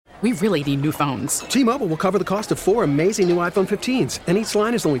We really need new phones. T-Mobile will cover the cost of 4 amazing new iPhone 15s, and each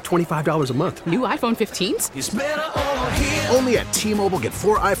line is only $25 a month. New iPhone 15s? It's better over here. Only at T-Mobile, get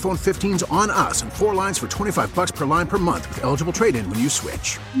 4 iPhone 15s on us and 4 lines for $25 per line per month with eligible trade-in when you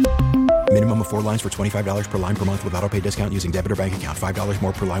switch. Minimum of 4 lines for $25 per line per month with autopay discount using debit or bank account. $5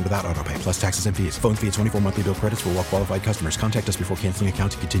 more per line without autopay, plus taxes and fees. Phone fee at 24 monthly bill credits for well-qualified customers. Contact us before canceling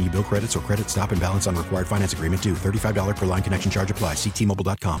account to continue bill credits or credit stop and balance on required finance agreement due. $35 per line connection charge applies. See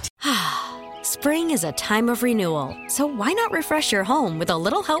T-Mobile.com. Spring is a time of renewal, so why not refresh your home with a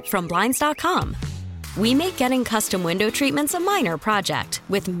little help from Blinds.com? We make getting custom window treatments a minor project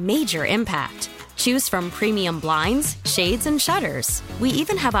with major impact. Choose from premium blinds, shades, and shutters. We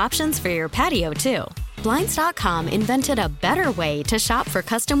even have options for your patio, too. Blinds.com invented a better way to shop for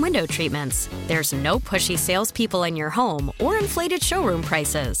custom window treatments. There's no pushy salespeople in your home or inflated showroom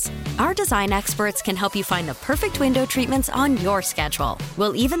prices. Our design experts can help you find the perfect window treatments on your schedule.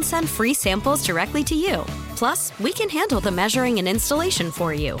 We'll even send free samples directly to you. Plus, we can handle the measuring and installation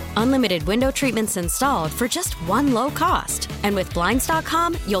for you. Unlimited window treatments installed for just one low cost. And with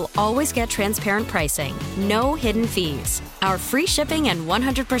Blinds.com, you'll always get transparent pricing. No hidden fees. Our free shipping and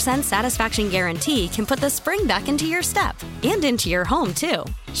 100% satisfaction guarantee can put the spring back into your step and into your home, too.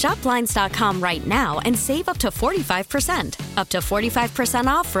 Shop Blinds.com right now and save up to 45%. Up to 45%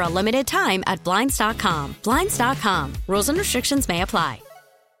 off for a limited time at Blinds.com. Blinds.com. Rules and restrictions may apply.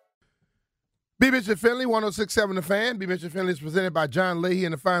 B. Mitchell Finley, 106.7 The Fan. B. Mitchell Finley is presented by John Leahy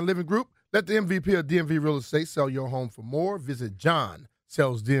and the Fine Living Group. Let the MVP of DMV Real Estate sell your home for more. Visit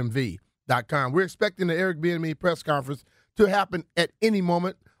johnsellsdmv.com. We're expecting the Eric Bieniemy press conference to happen at any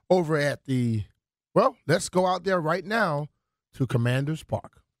moment over at the, well, let's go out there right now to Commanders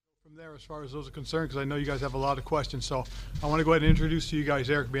Park. From there, as far as those are concerned, because I know you guys have a lot of questions, so I want to go ahead and introduce to you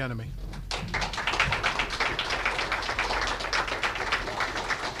guys Eric Bieniemy.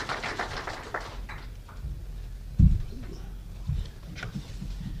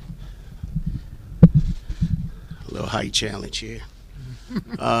 A little height challenge here.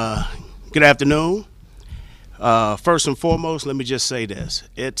 Good afternoon. First and foremost, let me just say this.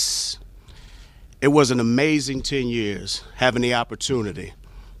 It was an amazing 10 years having the opportunity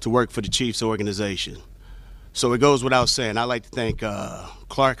to work for the Chiefs organization. So it goes without saying, I'd like to thank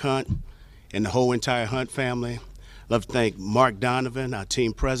Clark Hunt and the whole entire Hunt family. I'd love to thank Mark Donovan, our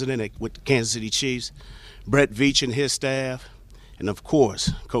team president with the Kansas City Chiefs, Brett Veach and his staff, and of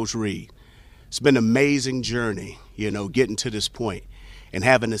course, Coach Reed. It's been an amazing journey, getting to this point and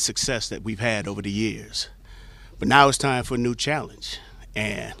having the success that we've had over the years. But now it's time for a new challenge.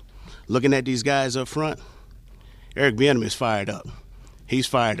 And looking at these guys up front, Eric Bieniemy is fired up. He's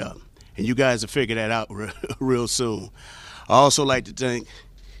fired up. And you guys will figure that out real soon. I also like to thank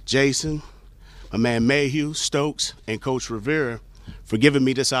Jason, my man Mayhew, Stokes, and Coach Rivera for giving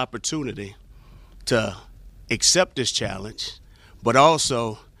me this opportunity to accept this challenge, but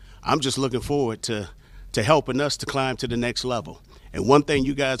also I'm just looking forward to helping us to climb to the next level. And one thing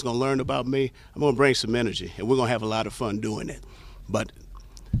you guys are going to learn about me, I'm going to bring some energy, and we're going to have a lot of fun doing it. But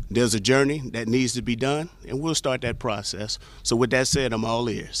there's a journey that needs to be done, and we'll start that process. So with that said, I'm all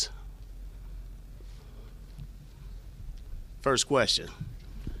ears. First question.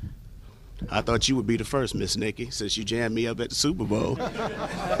 I thought you would be the first, Miss Nikki, since you jammed me up at the Super Bowl.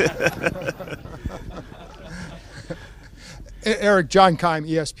 Eric, John Keim,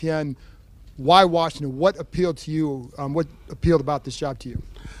 ESPN. Why Washington? What appealed to you? What appealed about this job to you?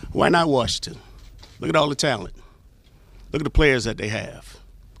 Why not Washington? Look at all the talent. Look at the players that they have.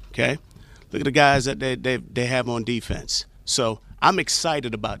 Okay? Look at the guys that they have on defense. So I'm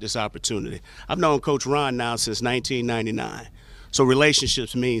excited about this opportunity. I've known Coach Ron now since 1999. So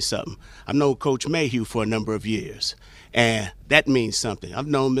relationships mean something. I've known Coach Mayhew for a number of years, and that means something. I've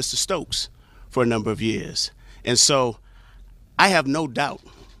known Mr. Stokes for a number of years. And so I have no doubt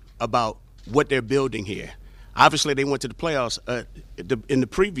about what they're building here. Obviously, they went to the playoffs in the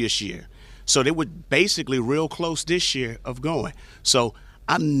previous year. So they were basically real close this year of going. So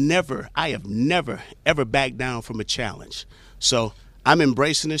I have never, ever backed down from a challenge. So I'm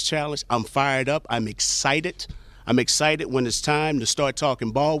embracing this challenge. I'm fired up. I'm excited. I'm excited when it's time to start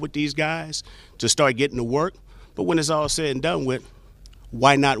talking ball with these guys, to start getting to work. But when it's all said and done with,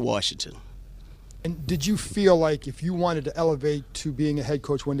 why not Washington? And did you feel like if you wanted to elevate to being a head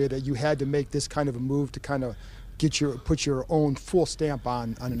coach one day that you had to make this kind of a move to kind of put your own full stamp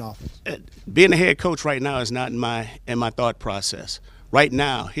on an offense? Being a head coach right now is not in my thought process. Right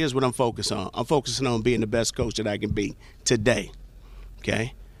now, here's what I'm focused on. I'm focusing on being the best coach that I can be today,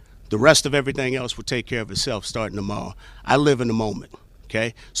 okay? The rest of everything else will take care of itself starting tomorrow. I live in the moment,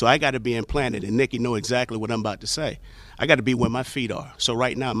 okay? So I got to be implanted, and Nikki know exactly what I'm about to say. I got to be where my feet are. So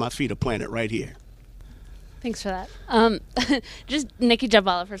right now, my feet are planted right here. Thanks for that. Just Nikki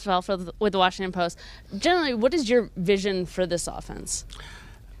Jabala, first of all, with the Washington Post. Generally, what is your vision for this offense?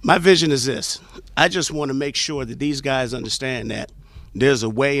 My vision is this. I just want to make sure that these guys understand that there's a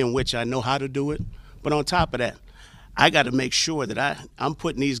way in which I know how to do it. But on top of that, I got to make sure that I'm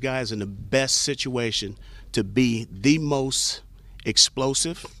putting these guys in the best situation to be the most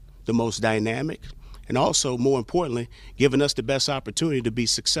explosive, the most dynamic, and also, more importantly, giving us the best opportunity to be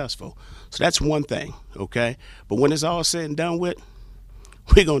successful. So that's one thing, okay? But when it's all said and done with,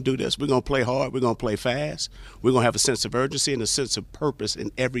 we're going to do this. We're going to play hard. We're going to play fast. We're going to have a sense of urgency and a sense of purpose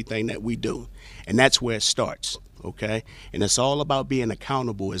in everything that we do. And that's where it starts, okay? And it's all about being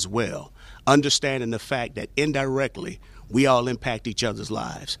accountable as well, understanding the fact that indirectly we all impact each other's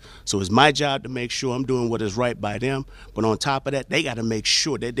lives. So it's my job to make sure I'm doing what is right by them, but on top of that, they got to make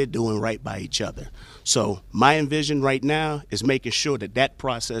sure that they're doing right by each other. So my envision right now is making sure that that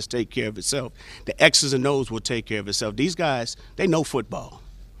process take care of itself. The X's and O's will take care of itself. These guys, they know football,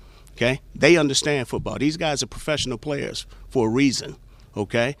 okay? They understand football. These guys are professional players for a reason,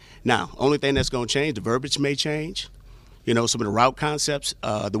 okay? Now, only thing that's going to change, the verbiage may change. You know, some of the route concepts,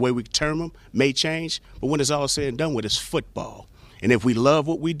 the way we term them may change, but when it's all said and done with, it's football. And if we love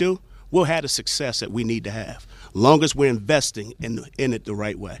what we do, we'll have the success that we need to have, as long as we're investing in it the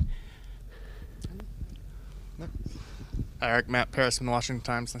right way. Eric, Matt Paris from the Washington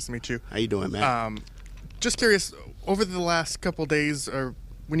Times. Nice to meet you. How you doing, Matt? Just curious, over the last couple days, or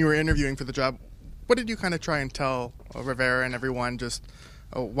when you were interviewing for the job, what did you kind of try and tell Rivera and everyone just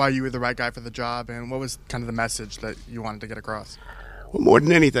why you were the right guy for the job, and what was kind of the message that you wanted to get across? Well, more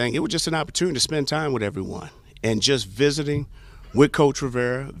than anything, it was just an opportunity to spend time with everyone and just visiting with Coach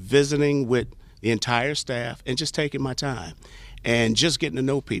Rivera, visiting with the entire staff, and just taking my time and just getting to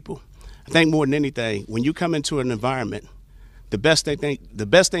know people. I think more than anything, when you come into an environment, the best thing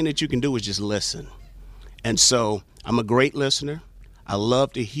that you can do is just listen. And so I'm a great listener. I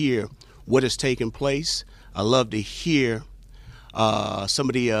love to hear what is taking place. I love to hear some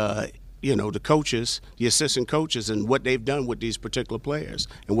of the, the coaches, the assistant coaches, and what they've done with these particular players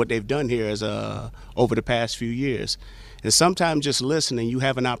and what they've done here as over the past few years. And sometimes just listening, you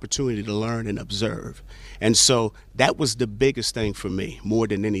have an opportunity to learn and observe. And so that was the biggest thing for me, more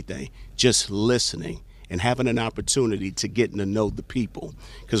than anything, just listening and having an opportunity to get to know the people.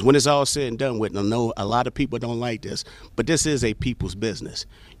 Because when it's all said and done with, I know a lot of people don't like this, but this is a people's business.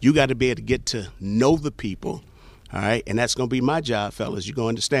 You got to be able to get to know the people. All right, and that's going to be my job, fellas. You're going to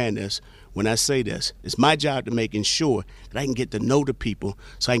understand this when I say this. It's my job to making sure that I can get to know the people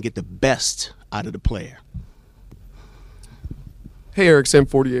so I can get the best out of the player. Hey, Eric, Sam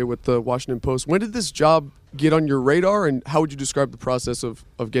Fortier with the Washington Post. When did this job get on your radar, and how would you describe the process of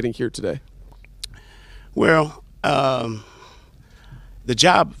getting here today? Well, the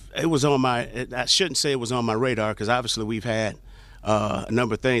job, it was on I shouldn't say it was on my radar, because obviously we've had a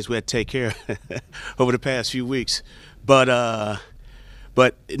number of things we had to take care of over the past few weeks. But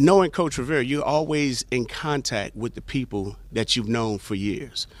knowing Coach Rivera, you're always in contact with the people that you've known for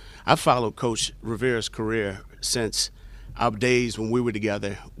years. I followed Coach Rivera's career since our days when we were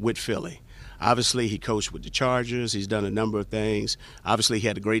together with Philly. Obviously, he coached with the Chargers. He's done a number of things. Obviously, he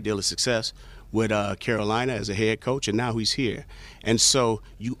had a great deal of success with Carolina as a head coach, and now he's here. And so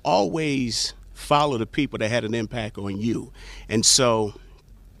you always follow the people that had an impact on you. And so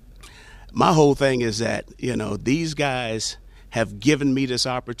my whole thing is that, these guys have given me this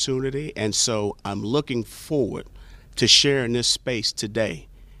opportunity, and so I'm looking forward to sharing this space today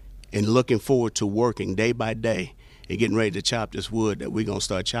and looking forward to working day by day and getting ready to chop this wood that we're going to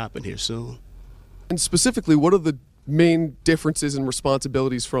start chopping here soon. And specifically, what are the main differences and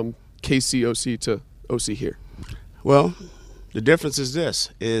responsibilities from KC OC to OC here? Well, the difference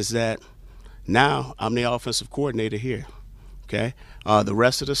is that now I'm the offensive coordinator here, okay? The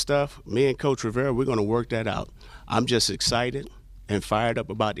rest of the stuff, me and Coach Rivera, we're going to work that out. I'm just excited and fired up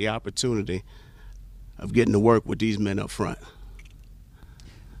about the opportunity of getting to work with these men up front.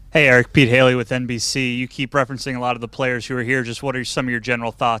 Hey, Eric, Pete Haley with NBC. You keep referencing a lot of the players who are here. Just what are some of your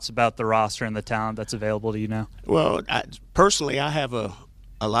general thoughts about the roster and the talent that's available to you now? Well, personally, I have a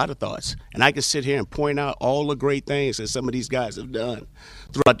lot of thoughts, and I can sit here and point out all the great things that some of these guys have done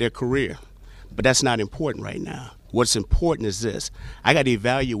throughout their career. But that's not important right now. What's important is this. I got to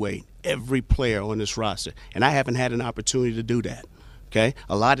evaluate every player on this roster, and I haven't had an opportunity to do that. Okay,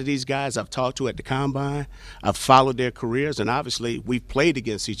 a lot of these guys I've talked to at the Combine, I've followed their careers, and obviously we've played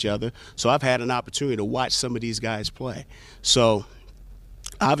against each other, so I've had an opportunity to watch some of these guys play. So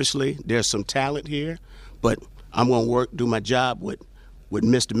obviously there's some talent here, but I'm going to do my job with with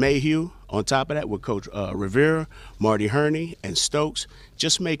Mr. Mayhew, on top of that with Coach Rivera, Marty Herney, and Stokes,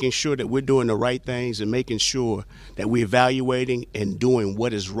 just making sure that we're doing the right things and making sure that we're evaluating and doing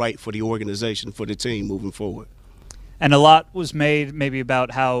what is right for the organization, for the team moving forward. And a lot was made maybe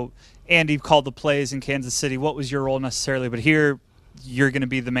about how Andy called the plays in Kansas City. What was your role necessarily? But here you're going to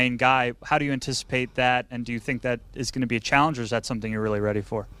be the main guy. How do you anticipate that, and do you think that is going to be a challenge, or is that something you're really ready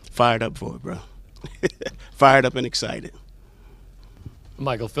for? Fired up for it, bro. Fired up and excited.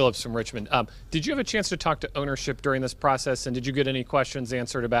 Michael Phillips from Richmond. Did you have a chance to talk to ownership during this process, and did you get any questions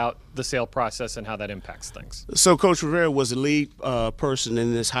answered about the sale process and how that impacts things? So Coach Rivera was the lead person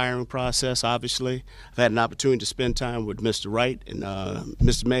in this hiring process, obviously. I've had an opportunity to spend time with Mr. Wright and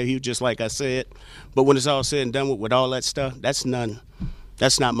Mr. Mayhew, just like I said. But when it's all said and done with all that stuff, that's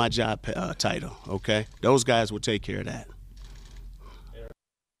not my job title, okay? Those guys will take care of that.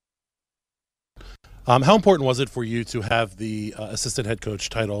 How important was it for you to have the assistant head coach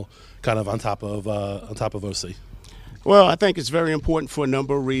title kind of on top of OC? Well, I think it's very important for a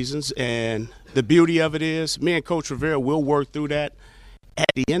number of reasons, and the beauty of it is me and Coach Rivera will work through that. At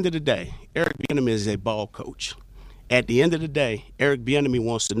the end of the day, Eric Bieniemy is a ball coach. At the end of the day, Eric Bieniemy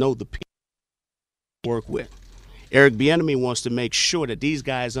wants to know the people he work with. Eric Bieniemy wants to make sure that these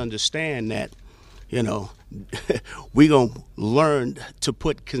guys understand that, you know, we're going to learn to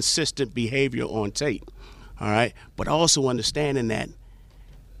put consistent behavior on tape, all right? But also understanding that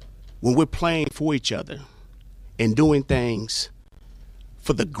when we're playing for each other and doing things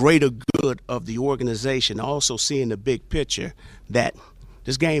for the greater good of the organization, also seeing the big picture, that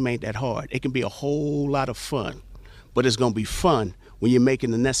this game ain't that hard. It can be a whole lot of fun, but it's going to be fun when you're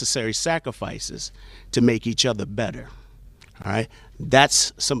making the necessary sacrifices to make each other better, all right?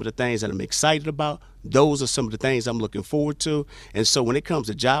 That's some of the things that I'm excited about. Those are some of the things I'm looking forward to. And so when it comes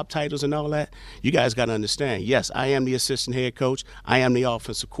to job titles and all that, you guys got to understand, yes, I am the assistant head coach. I am the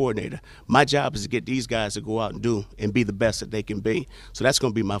offensive coordinator. My job is to get these guys to go out and do and be the best that they can be. So that's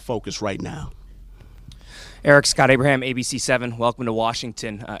going to be my focus right now. Eric, Scott Abraham, ABC7, welcome to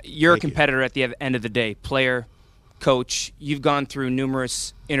Washington. You're a competitor at the end of the day, player, coach. You've gone through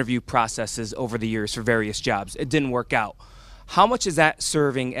numerous interview processes over the years for various jobs. It didn't work out. How much is that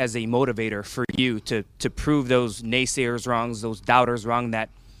serving as a motivator for you to prove those naysayers wrong, those doubters wrong, that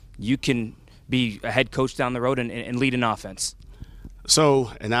you can be a head coach down the road and lead an offense?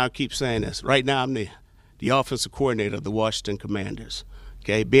 So, and I'll keep saying this, right now I'm the offensive coordinator of the Washington Commanders.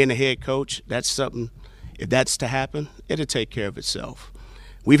 Okay, being a head coach, that's something, if that's to happen, it'll take care of itself.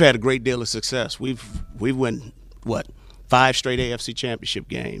 We've had a great deal of success. We've won, 5 straight AFC championship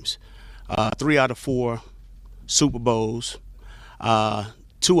games, 3 out of 4 Super Bowls.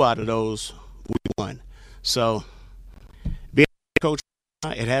 2 out of those we won. So being a coach,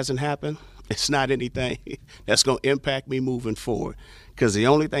 it hasn't happened. It's not anything that's going to impact me moving forward, because the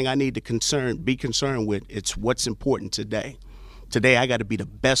only thing I need to be concerned with, it's what's important today. Today I got to be the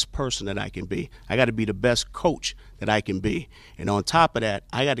best person that I can be. I got to be the best coach that I can be. And on top of that,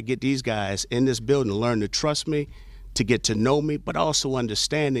 I got to get these guys in this building to learn to trust me, to get to know me, but also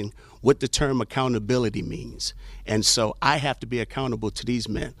understanding what the term accountability means. And so I have to be accountable to these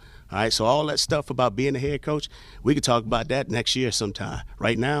men. All right, so all that stuff about being a head coach, we could talk about that next year sometime.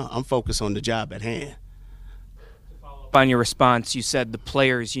 Right now, I'm focused on the job at hand. On your response, you said the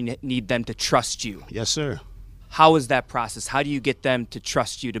players, you need them to trust you. Yes, sir. How is that process? How do you get them to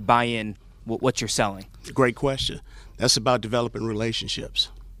trust you, to buy in what you're selling? Great question. That's about developing relationships,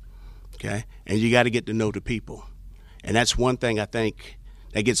 okay? And you got to get to know the people. And that's one thing I think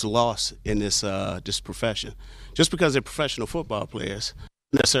that gets lost in this profession. Just because they're professional football players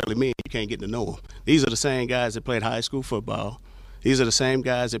doesn't necessarily mean you can't get to know them. These are the same guys that played high school football. These are the same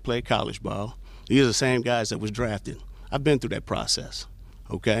guys that played college ball. These are the same guys that was drafted. I've been through that process,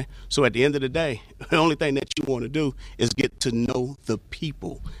 okay? So at the end of the day, the only thing that you want to do is get to know the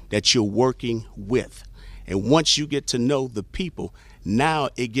people that you're working with. And once you get to know the people, now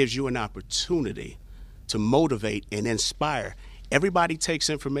it gives you an opportunity to motivate and inspire. Everybody takes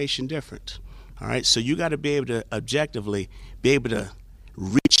information different, all right? So you got to be able to objectively be able to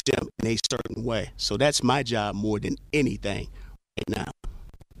reach them in a certain way. So that's my job more than anything right now.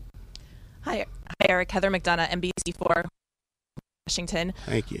 Hi, Eric. Heather McDonough, NBC4, Washington.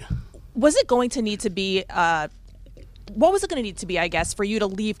 Thank you. Was it going to need to be, what was it going to need to be, I guess, for you to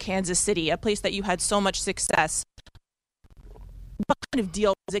leave Kansas City, a place that you had so much success? What kind of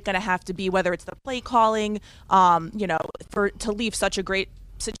deal is it going to have to be, whether it's the play calling, to leave such a great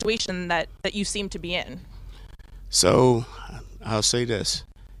situation that you seem to be in? So I'll say this.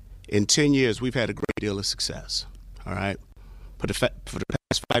 In 10 years, we've had a great deal of success, all right? For the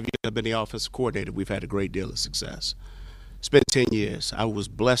past 5 years I've been the offensive coordinator, we've had a great deal of success. It's been 10 years. I was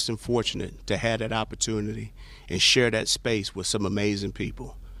blessed and fortunate to have that opportunity and share that space with some amazing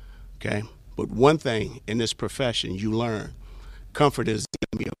people, okay? But one thing in this profession you learn, comfort is the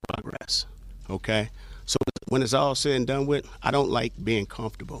enemy of progress, okay? So when it's all said and done with, I don't like being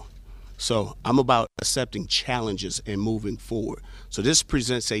comfortable. So I'm about accepting challenges and moving forward. So this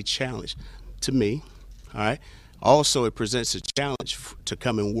presents a challenge to me, all right? Also, it presents a challenge to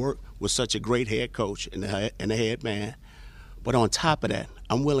come and work with such a great head coach and a head man. But on top of that,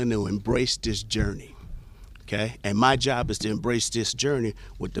 I'm willing to embrace this journey, okay? And my job is to embrace this journey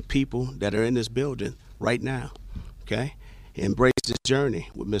with the people that are in this building right now, okay? Embrace this journey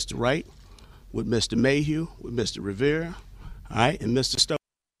with Mr. Wright, with Mr. Mayhew, with Mr. Rivera, all right, and Mr. Stokes.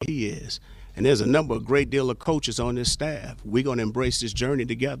 He is. And there's a number of great deal of coaches on this staff. We're going to embrace this journey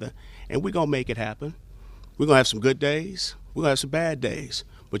together, and we're going to make it happen. We're going to have some good days. We're going to have some bad days.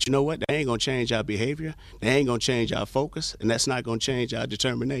 But you know what? That ain't going to change our behavior. That ain't going to change our focus, and that's not going to change our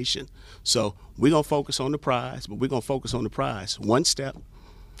determination. So we're going to focus on the prize, but we're going to focus on the prize one step,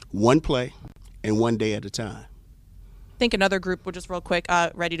 one play, and one day at a time. I think another group, just real quick,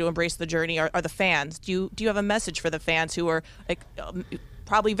 ready to embrace the journey are the fans. Do you have a message for the fans who are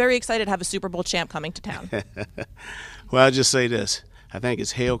probably very excited to have a Super Bowl champ coming to town? Well, I'll just say this. I think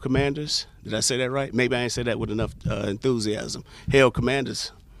it's Hail Commanders. Did I say that right? Maybe I didn't say that with enough enthusiasm. Hail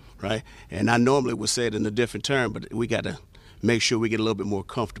Commanders, right? And I normally would say it in a different term, but we got to make sure we get a little bit more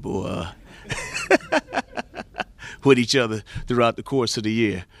comfortable with each other throughout the course of the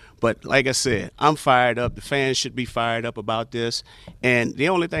year. But like I said, I'm fired up. The fans should be fired up about this. And the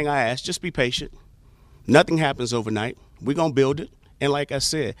only thing I ask, just be patient. Nothing happens overnight. We're going to build it. And like I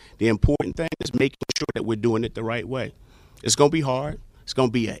said, the important thing is making sure that we're doing it the right way. It's going to be hard. It's going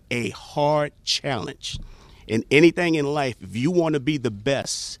to be a hard challenge. In anything in life, if you want to be the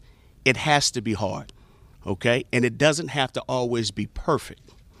best, it has to be hard, okay? And it doesn't have to always be perfect.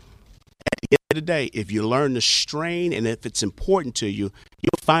 At the end of the day, if you learn the strain and if it's important to you,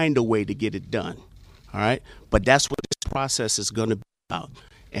 you'll find a way to get it done, all right? But that's what this process is going to be about.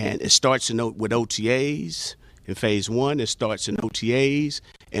 And it starts with OTAs in phase 1. It starts in OTAs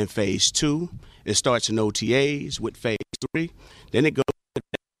in phase 2. It starts in OTAs with phase 3. Then it goes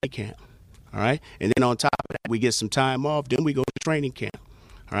to camp, all right? And then on top of that, we get some time off. Then we go to training camp,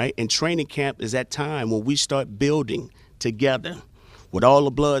 all right? And training camp is that time when we start building together with all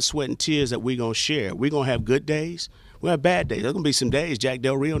the blood, sweat, and tears that we're going to share. We're going to have good days. We're going to have bad days. There's going to be some days, Jack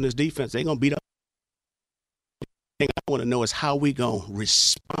Del Rio and his defense, they're going to beat up. The thing I want to know is how we going to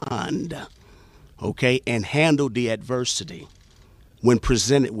respond, okay, and handle the adversity when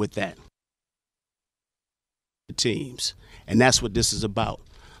presented with that. Teams. And that's what this is about.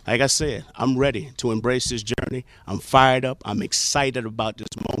 Like I said, I'm ready to embrace this journey. I'm fired up. I'm excited about this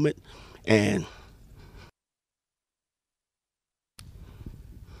moment. And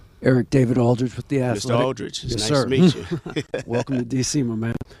Eric David Aldridge with The Athletic. Mr. Aldridge, it's yes, nice sir. to meet you. Welcome to D.C., my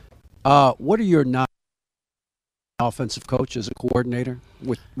man. What are your offensive coach as a coordinator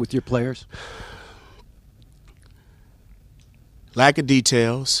with your players? Lack of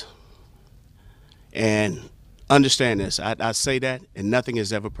details. And understand this. I say that, and nothing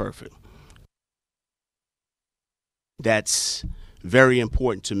is ever perfect. That's very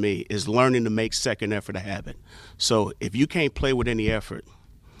important to me, is learning to make second effort a habit. So if you can't play with any effort,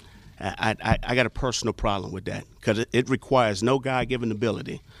 I got a personal problem with that, because it requires no God-given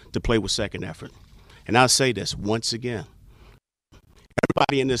ability to play with second effort. And I'll say this once again.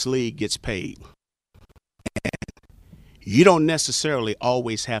 Everybody in this league gets paid. And you don't necessarily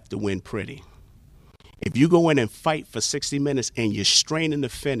always have to win pretty. If you go in and fight for 60 minutes and you're straining to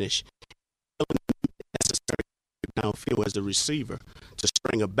finish, it's necessary downfield as the receiver to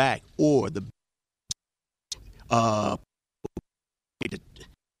string a back or the fight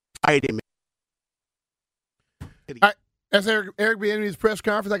him. As Eric Bieniemy's press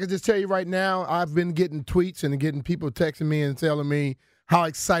conference, I can just tell you right now, I've been getting tweets and getting people texting me and telling me how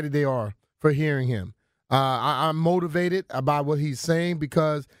excited they are for hearing him. I'm motivated by what he's saying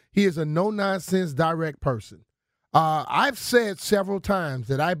because he is a no-nonsense, direct person. I've said several times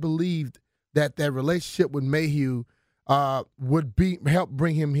that I believed that relationship with Mayhew would help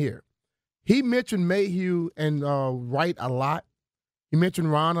bring him here. He mentioned Mayhew and Wright a lot. He mentioned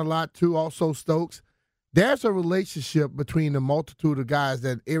Ron a lot too, also Stokes. There's a relationship between the multitude of guys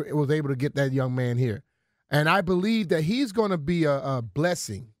that it was able to get that young man here. And I believe that he's going to be a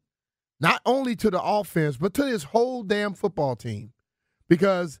blessing, not only to the offense, but to this whole damn football team.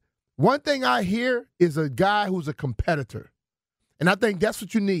 Because one thing I hear is a guy who's a competitor. And I think that's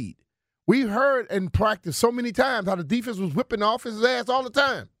what you need. We heard in practice so many times how the defense was whipping the offense's ass all the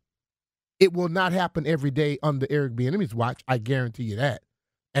time. It will not happen every day under Eric Bieniemy's watch. I guarantee you that.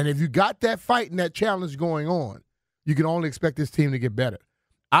 And if you got that fight and that challenge going on, you can only expect this team to get better.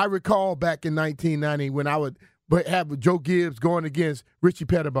 I recall back in 1990 when I would have Joe Gibbs going against Richie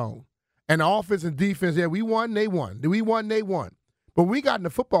Pettibone. And the offense and defense, yeah, we won, they won. We won, they won. But when we got in the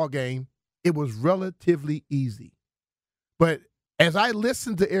football game, it was relatively easy. But as I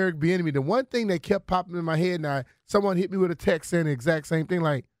listened to Eric Bieniemy, the one thing that kept popping in my head, and someone hit me with a text saying the exact same thing,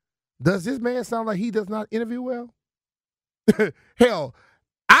 like, does this man sound like he does not interview well? Hell,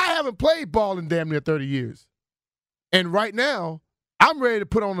 I haven't played ball in damn near 30 years. And right now, I'm ready to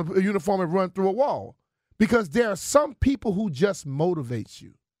put on a uniform and run through a wall because there are some people who just motivates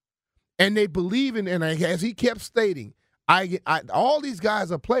you. And they believe in, and as he kept stating, all these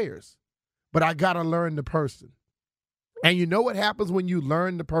guys are players, but I got to learn the person. And you know what happens when you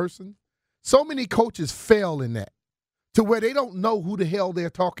learn the person? So many coaches fail in that to where they don't know who the hell they're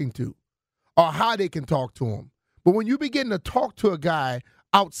talking to or how they can talk to them. But when you begin to talk to a guy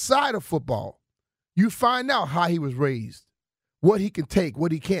outside of football, you find out how he was raised, what he can take,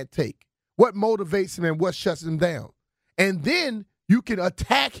 what he can't take, what motivates him and what shuts him down. And then you can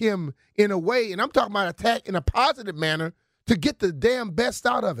attack him in a way, and I'm talking about attack in a positive manner, to get the damn best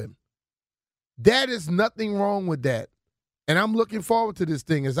out of him. That is nothing wrong with that. And I'm looking forward to this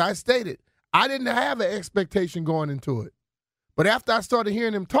thing. As I stated, I didn't have an expectation going into it. But after I started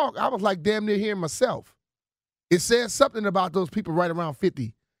hearing him talk, I was like damn near hearing myself. It says something about those people right around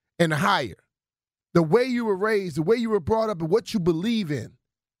 50 and higher. The way you were raised, the way you were brought up, and what you believe in.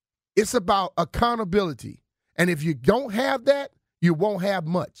 It's about accountability. And if you don't have that, you won't have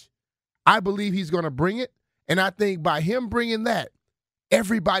much. I believe he's going to bring it. And I think by him bringing that,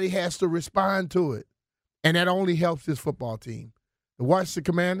 everybody has to respond to it. And that only helps this football team. The Washington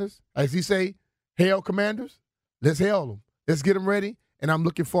Commanders, as he say, hail Commanders, let's hail them. Let's get them ready. And I'm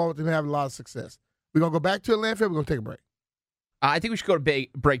looking forward to them having a lot of success. We're going to go back to Atlanta. We're going to take a break. I think we should go to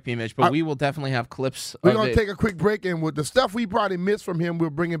break, B-Mitch, but we will definitely have clips We're going to take a quick break, and with the stuff we probably missed from him,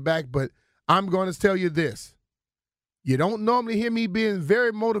 we'll bring it back. But I'm going to tell you this. You don't normally hear me being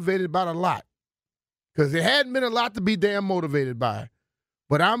very motivated about a lot because there hadn't been a lot to be damn motivated by.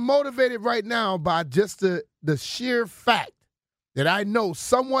 But I'm motivated right now by just the sheer fact that I know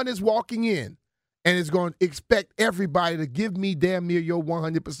someone is walking in and is going to expect everybody to give me damn near your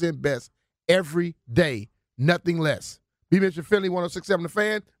 100% best every day, nothing less. B. Mitchell Finley, 106.7 The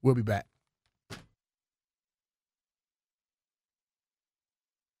Fan. We'll be back.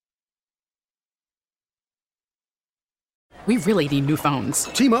 We really need new phones.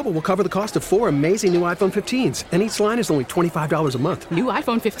 T-Mobile will cover the cost of 4 amazing new iPhone 15s, and each line is only $25 a month. New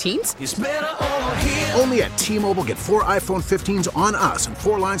iPhone 15s? It's better over here. Only at T-Mobile, get 4 iPhone 15s on us and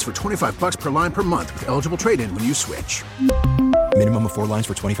 4 lines for $25 per line per month with eligible trade-in when you switch. Minimum of 4 lines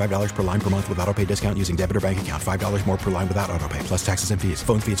for $25 per line per month with autopay discount using debit or bank account. $5 more per line without autopay, plus taxes and fees.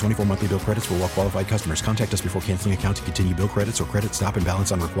 Phone fee at 24 monthly bill credits for well-qualified customers. Contact us before canceling account to continue bill credits or credit stop and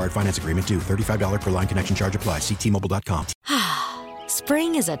balance on required finance agreement due. $35 per line connection charge applies. See T-Mobile.com.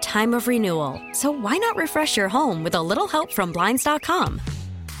 Spring is a time of renewal, so why not refresh your home with a little help from Blinds.com?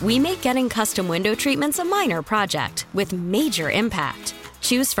 We make getting custom window treatments a minor project with major impact.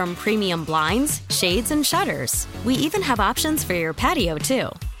 Choose from premium blinds, shades, and shutters. We even have options for your patio, too.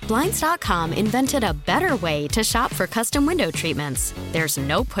 Blinds.com invented a better way to shop for custom window treatments. There's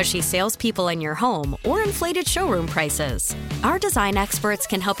no pushy salespeople in your home or inflated showroom prices. Our design experts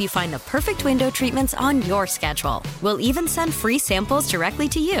can help you find the perfect window treatments on your schedule. We'll even send free samples directly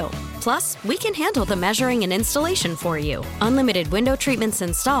to you. Plus, we can handle the measuring and installation for you. Unlimited window treatments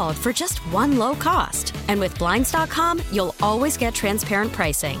installed for just one low cost. And with Blinds.com, you'll always get transparent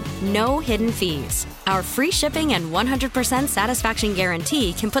pricing. No hidden fees. Our free shipping and 100% satisfaction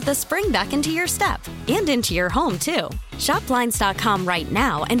guarantee can put the spring back into your step and into your home, too. Shop Blinds.com right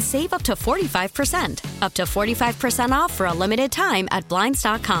now and save up to 45%. Up to 45% off for a limited time at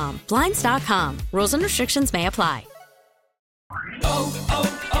Blinds.com. Blinds.com. Rules and restrictions may apply.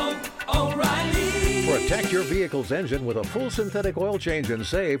 Protect your vehicle's engine with a full synthetic oil change and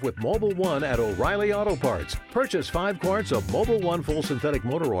save with Mobil 1 at O'Reilly Auto Parts. Purchase 5 quarts of Mobil 1 full synthetic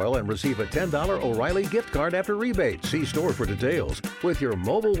motor oil and receive a $10 O'Reilly gift card after rebate. See store for details. With your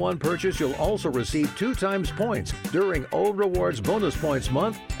Mobil 1 purchase, you'll also receive 2 times points during O Rewards Bonus Points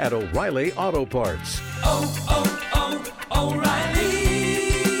Month at O'Reilly Auto Parts. O'Reilly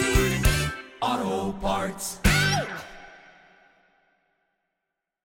Auto Parts.